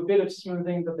 they do a bit of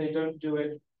smoothing, but they don't do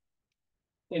it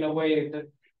in a way that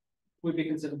would be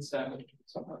considered standard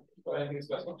somehow. But I think it's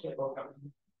best not to talk about.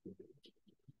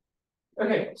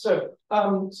 Okay, so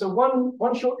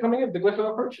one shortcoming of the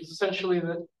Glicker approach is essentially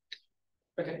that,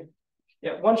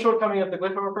 one shortcoming of the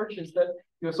Glicker approach is that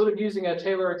you're sort of using a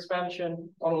Taylor expansion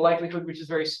on a likelihood which is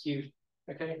very skewed,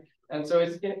 okay? And so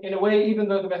it's in a way, even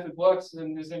though the method works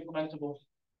and is implementable,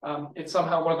 it's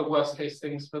somehow one of the worst case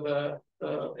things for the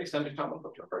extended Kalman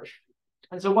filter approach.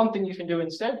 And so one thing you can do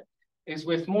instead is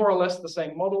with more or less the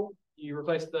same model, you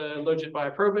replace the logit by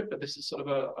a probit, but this is sort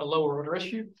of a lower order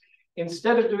issue.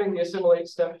 Instead of doing the assimilate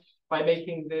step by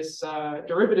making this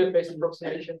derivative-based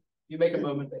approximation, you make a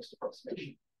moment-based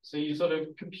approximation. So you sort of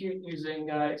compute using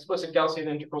explicit Gaussian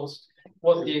integrals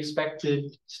what the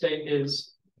expected state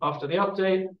is after the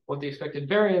update, what the expected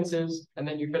variance is, and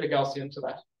then you fit a Gaussian to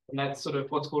that. And that's sort of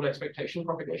what's called expectation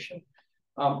propagation.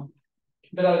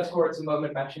 But at its core, it's a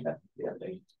moment matching method, the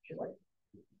update, if you like.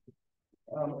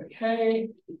 Okay.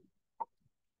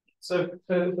 So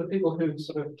for people who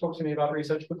sort of talked to me about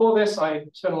research before this, I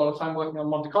spent a lot of time working on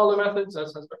Monte Carlo methods,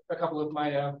 as has a couple of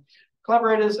my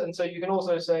collaborators. And so you can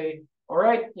also say, all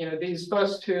right, these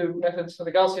first two methods for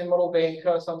the Gaussian model, they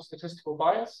incur some statistical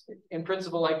bias. In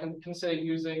principle, I can consider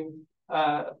using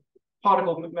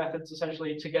particle methods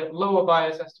essentially to get lower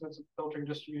bias estimates of the filtering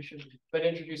distribution, but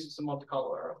introduces some Monte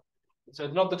Carlo error. So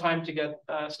it's not the time to get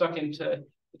stuck into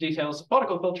the details of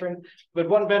particle filtering, but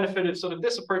one benefit of sort of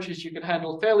this approach is you can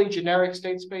handle fairly generic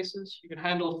state spaces, you can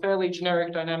handle fairly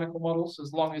generic dynamical models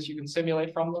as long as you can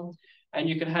simulate from them, and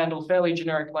you can handle fairly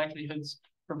generic likelihoods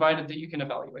provided that you can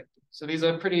evaluate them. So these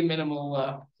are pretty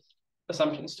minimal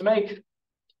assumptions to make.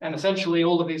 And essentially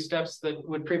all of these steps that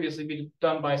would previously be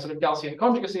done by sort of Gaussian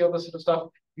conjugacy, all this sort of stuff,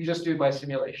 you just do by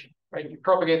simulation, right? You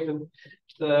propagate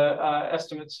the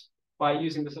estimates by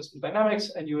using the system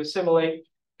dynamics, and you assimilate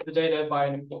the data by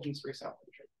an importance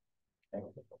resampling tree.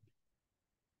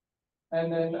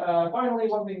 And then finally,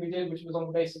 one thing we did, which was on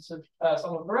the basis of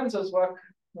some of Lorenzo's work,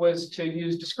 was to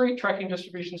use discrete tracking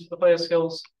distributions for the player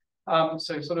skills.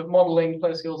 So sort of modeling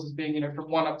player skills as being, from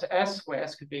 1 up to S, where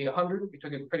S could be 100. We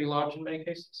took it pretty large in many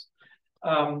cases.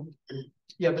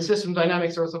 Yeah, the system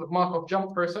dynamics are a sort of Markov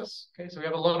jump process. Okay, so we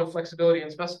have a lot of flexibility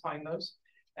in specifying those.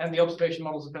 And the observation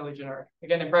models are fairly generic.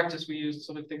 Again, in practice, we used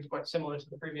sort of things quite similar to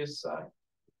the previous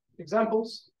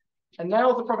examples. And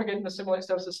now the propagate and assimilate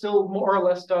steps are still more or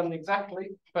less done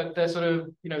exactly, but they're sort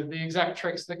of, the exact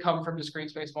tricks that come from discrete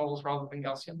space models rather than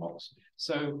Gaussian models.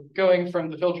 So going from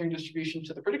the filtering distribution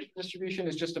to the predictive distribution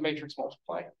is just a matrix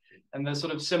multiply. And there's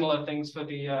sort of similar things for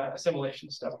the assimilation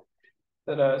step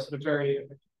that are sort of very...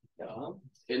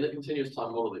 In the continuous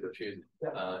time model that you're choosing,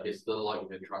 is the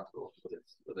likelihood tractable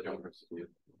with the jump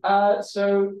process?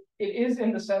 So it is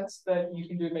in the sense that you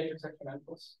can do matrix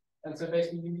exponentials. And so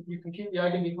basically you compute the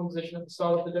eigendecomposition at the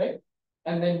start of the day,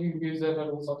 and then you use it at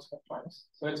all subsequent times.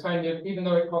 So it's kind of, even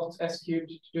though it costs S cubed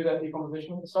to do that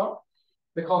decomposition at the start,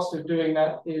 the cost of doing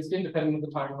that is independent of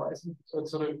the time horizon. So it's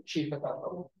sort of cheap at that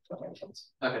level, if that makes sense.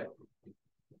 Okay.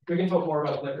 We can talk more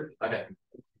about it later. Okay.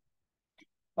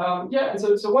 Yeah, and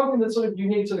so one thing that's sort of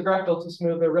unique to the graph filter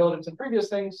smoother relative to previous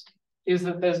things is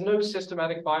that there's no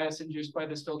systematic bias induced by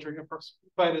this filtering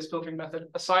method,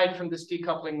 aside from this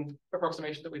decoupling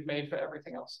approximation that we've made for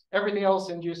everything else. Everything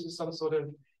else induces some sort of,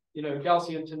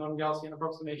 Gaussian to non-Gaussian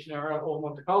approximation error or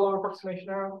Monte Carlo approximation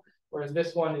error, whereas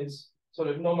this one is sort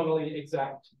of nominally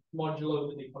exact modulo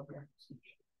the decoupling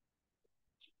approximation.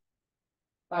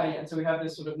 Yeah, and so we have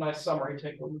this sort of nice summary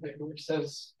table in the paper, which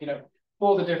says,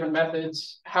 for the different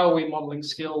methods, how are we modeling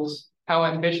skills? How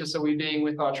ambitious are we being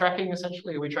with our tracking,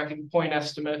 essentially? Are we tracking point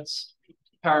estimates,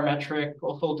 parametric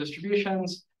or full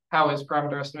distributions? How is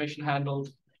parameter estimation handled?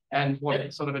 And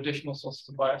what sort of additional sources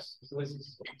of bias? So this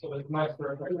is sort of nice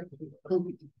for I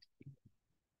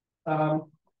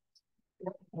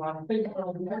think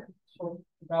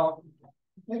about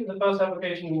maybe the first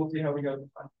application, and we'll see how we go.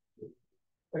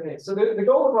 Okay, so the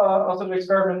goal of our sort of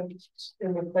experiment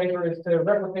in the paper is to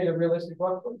replicate a realistic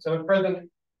workflow. So at present,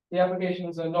 the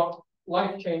applications are not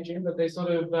life-changing, but they sort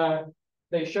of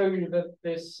they show you that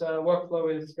this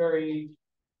workflow is very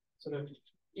sort of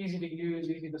easy to use,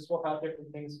 easy to swap out different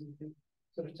things. So you can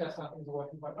sort of test how things are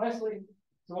working quite nicely.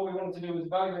 So what we wanted to do was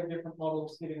evaluate different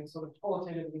models, getting sort of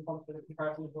qualitative and quantitative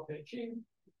comparison of what they achieve.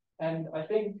 And I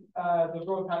think the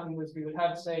broad pattern was we would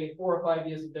have, say, 4 or 5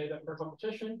 years of data for a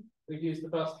competition. We'd use the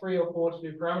first 3 or 4 to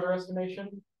do parameter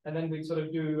estimation, and then we'd sort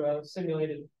of do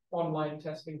simulated online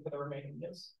testing for the remaining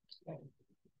years. Okay.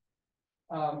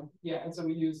 Yeah, and so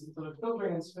we use the sort of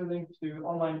filtering and smoothing to do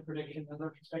online prediction and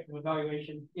retrospective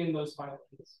evaluation in those 5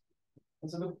 years. And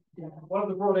so one of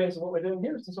the broad aims of what we're doing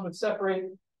here is to sort of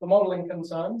separate the modeling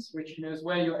concerns, which is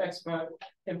where your expert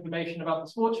information about the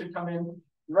sport should come in.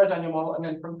 You write down your model, and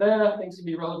then from there, things can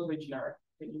be relatively generic.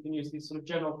 You can use these sort of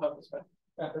general purpose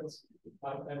methods,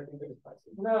 everything that is priced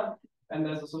in there. And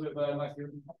there's a sort of nice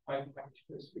Python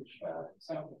packages, which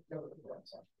sound go with the right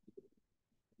side.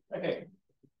 Okay,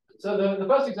 so the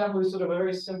first example is sort of a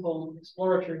very simple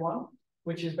exploratory one,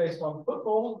 which is based on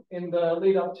football in the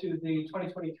lead up to the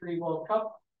 2023 World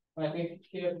Cup. And I think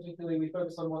here particularly we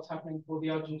focus on what's happening for the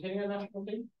Argentina national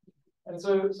team. And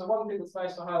so one thing that's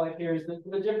nice to highlight here is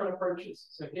the different approaches.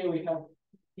 So here we have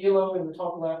ELO in the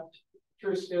top left,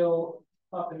 true skill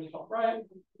up in the top right,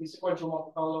 the sequential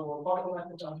Monte Carlo or bottom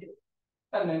method down here,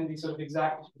 and then the sort of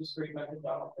exact discrete method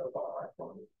down at the bottom right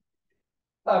corner.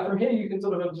 From here, you can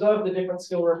sort of observe the different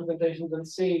skill representations and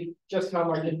see just how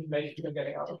much information you're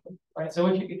getting out of them, right? So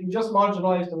if you just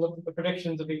marginalized and looked at the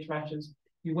predictions of each matches,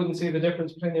 you wouldn't see the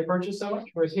difference between the approaches so much,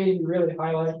 whereas here you really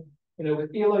highlight,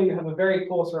 with ELO, you have a very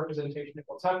coarse representation of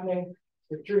what's happening.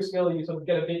 With true skill, you sort of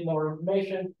get a bit more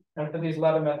information, and for these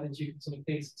latter methods, you can sort of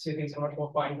see things in a much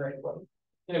more fine-grained way,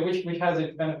 which has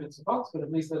its benefits and costs, but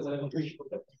at least there's an appreciable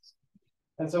difference.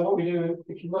 And so what we do,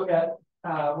 if you look at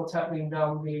what's happening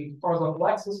down the horizontal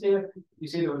axis here, you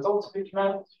see the results of each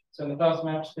match. So in the first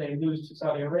match, they lose to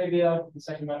Saudi Arabia. The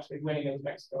second match, they win against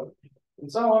Mexico,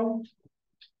 and so on.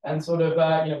 And sort of,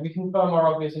 we confirm our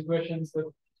obvious intuitions that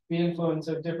the influence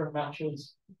of different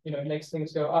matches, makes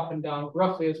things go up and down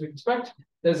roughly as we expect.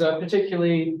 There's a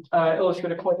particularly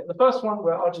illustrative point in the first one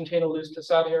where Argentina lose to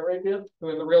Saudi Arabia, who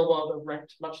in the real world are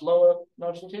ranked much lower than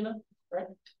Argentina, right?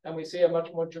 And we see a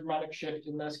much more dramatic shift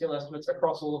in their skill estimates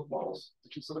across all of the models,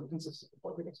 which is sort of consistent with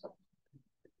what we expect.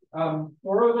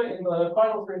 Moreover, in the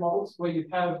final 3 models, where you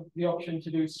have the option to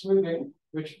do smoothing,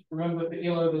 which remember for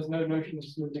ELO, there's no notion of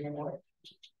smoothing anyway.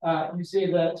 You see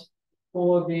that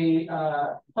for the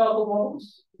purple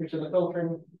models, which are the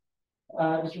filtering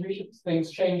distributions,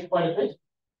 things change quite a bit.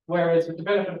 Whereas with the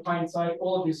benefit of hindsight,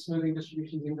 all of these smoothing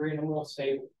distributions in green are more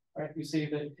stable, right? You see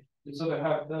that You sort of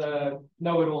have the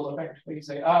know-it-all effectively. You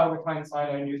say, with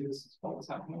hindsight, I knew this is what was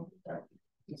happening there.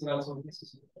 And so that's what this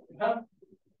is what we have.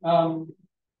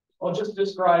 I'll just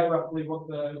describe roughly what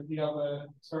the other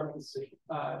experiments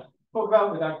talk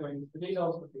about without going into the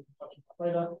details, but we can touch on that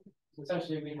later. So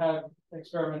essentially, we have an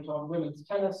experiment on women's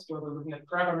tennis where we're looking at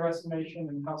parameter estimation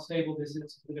and how stable this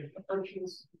is for different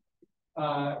approaches.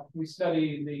 We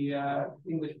study the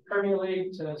English Premier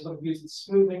League to sort of use the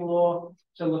smoothing law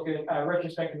to look at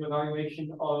retrospective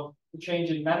evaluation of the change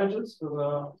in managers for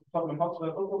the Tottenham Hotspur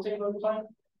football team over time.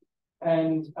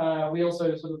 And we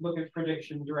also sort of look at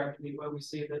prediction directly, where we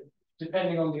see that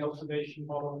depending on the observation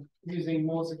model, using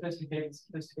more sophisticated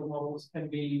statistical models can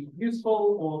be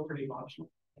useful or pretty marginal.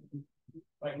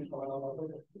 But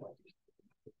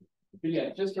yeah,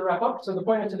 just to wrap up, so the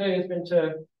point of today has been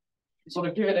to sort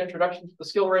of give an introduction to the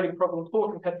skill rating problem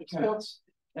for competitive sports,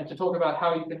 and to talk about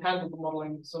how you can handle the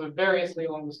modeling sort of variously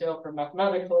along the scale from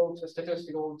mathematical to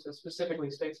statistical to specifically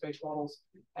state-space models,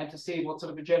 and to see what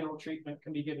sort of a general treatment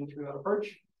can be given through that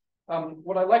approach.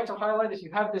 What I'd like to highlight is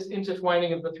you have this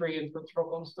intertwining of the three inference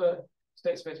problems for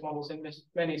state-space models in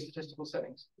many statistical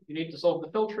settings. You need to solve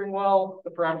the filtering well, the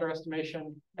parameter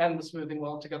estimation, and the smoothing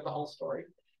well to get the whole story.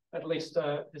 At least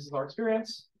this is our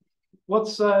experience.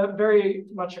 What's very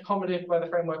much accommodated by the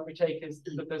framework we take is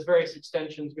that there's various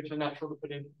extensions which are natural to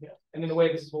put in here. And in a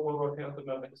way, this is what we're working on at the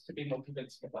moment, is to be more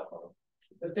convincing of that model.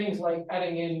 But things like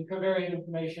adding in covariate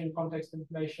information, context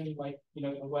information, like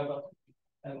the weather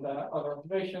and other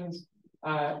observations,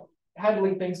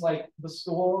 handling things like the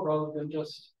score rather than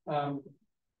just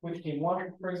which team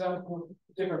won, for example,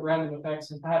 different random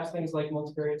effects, and perhaps things like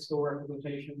multivariate score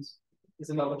representations is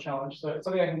another challenge. So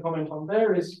something I can comment on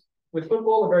there is, with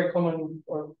football, a very common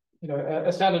or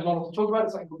a standard model to talk about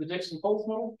is something called the Dixon-Foltz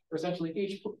model, where essentially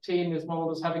each team is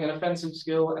modeled as having an offensive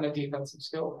skill and a defensive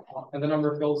skill, and the number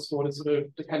of goals scored is sort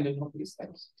of dependent on these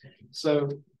things. So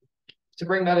to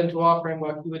bring that into our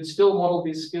framework, we would still model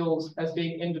these skills as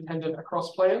being independent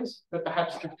across players, but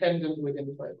perhaps dependent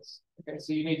within players. Okay,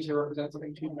 so you need to represent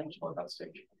something two-dimensional at that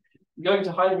stage. Going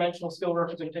to high-dimensional skill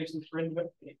representations for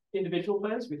individual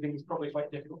players, we think is probably quite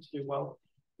difficult to do well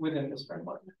within this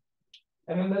framework.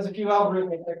 And then there's a few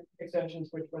algorithmic extensions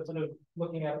which we're sort of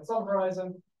looking at some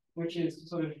horizon, which is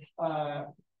sort of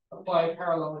apply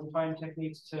parallel time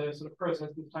techniques to sort of process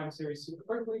the time series super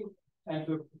quickly, and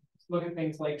to look at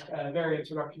things like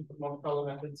variance reduction for multi-color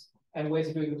methods and ways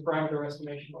of doing the parameter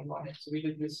estimation online. So we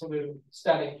did this sort of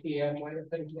static EM way of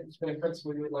thinking it, but in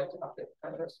principle, we would like to update the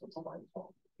parameter estimates online as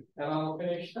well. And I'll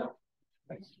finish now.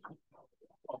 Thanks.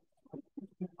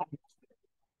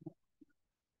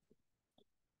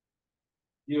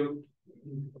 You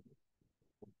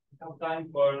have time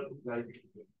for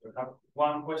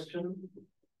one question?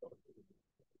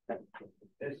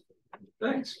 Yes.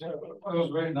 Thanks. That was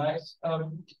very nice.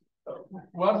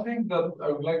 One thing that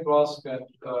I would like to ask, and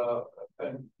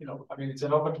I mean, it's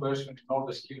an open question in all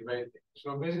the skill rating.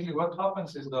 So basically, what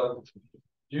happens is that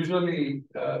usually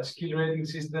skill rating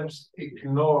systems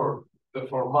ignore the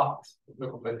format of the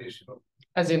competition.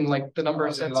 As in, like, the number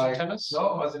of sets of tennis?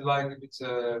 No, as in, like, if it's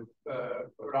a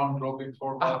round-robin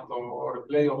format or a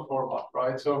playoff format,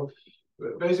 right? So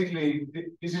basically,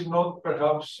 this is not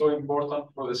perhaps so important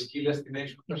for the skill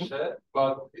estimation per se,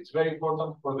 but it's very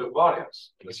important for the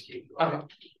variance of the skill, right?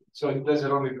 So it plays a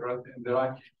role in the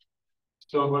ranking.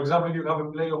 So, for example, you have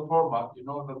a playoff format, you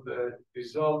know that the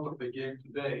result of the game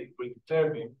today will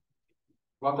determine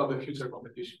what are the future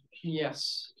competitions.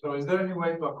 Yes. So is there any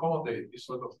way to accommodate this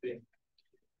sort of thing?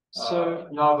 So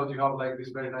now that you have like this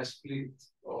very nice split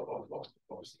of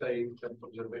state and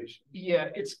observation. Yeah,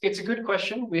 it's a good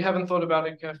question. We haven't thought about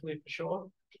it carefully for sure.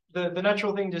 The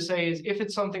natural thing to say is if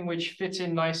it's something which fits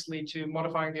in nicely to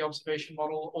modifying the observation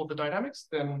model or the dynamics,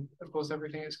 then of course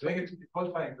everything is good.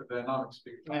 Modifying the dynamics.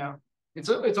 Yeah.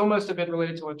 It's almost a bit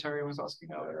related to what Terry was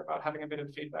asking earlier about having a bit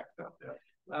of feedback there.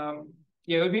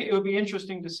 Yeah, it would be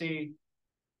interesting to see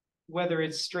whether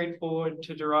it's straightforward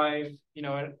to derive,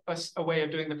 a way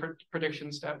of doing the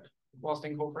prediction step whilst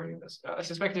incorporating this. I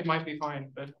suspect it might be fine,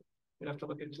 but we'd have to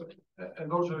look into it.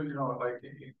 And also, like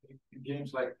in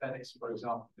games like tennis, for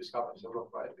example, this happens a lot,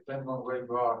 right? Depending on where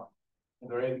you are in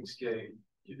the rating scale,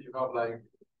 you have like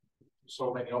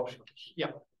so many options.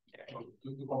 Yeah.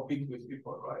 To compete with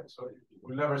people, right? So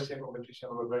we'll never see a competition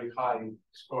of a very high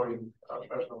scoring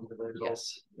person with a very low.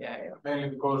 Yes. Yeah. Mainly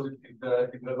because if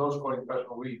the low scoring person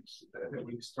wins, they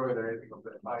will destroy the rating of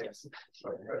the highest.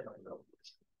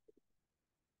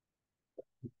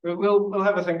 We'll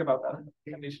have a think about that.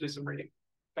 We need to do some reading.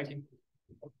 Thank you.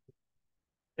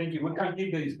 Thank you. We can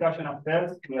keep the discussion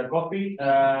upstairs with a coffee.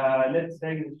 Let's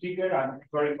take the speaker. I'm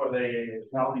sorry for the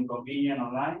now inconvenience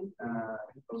online.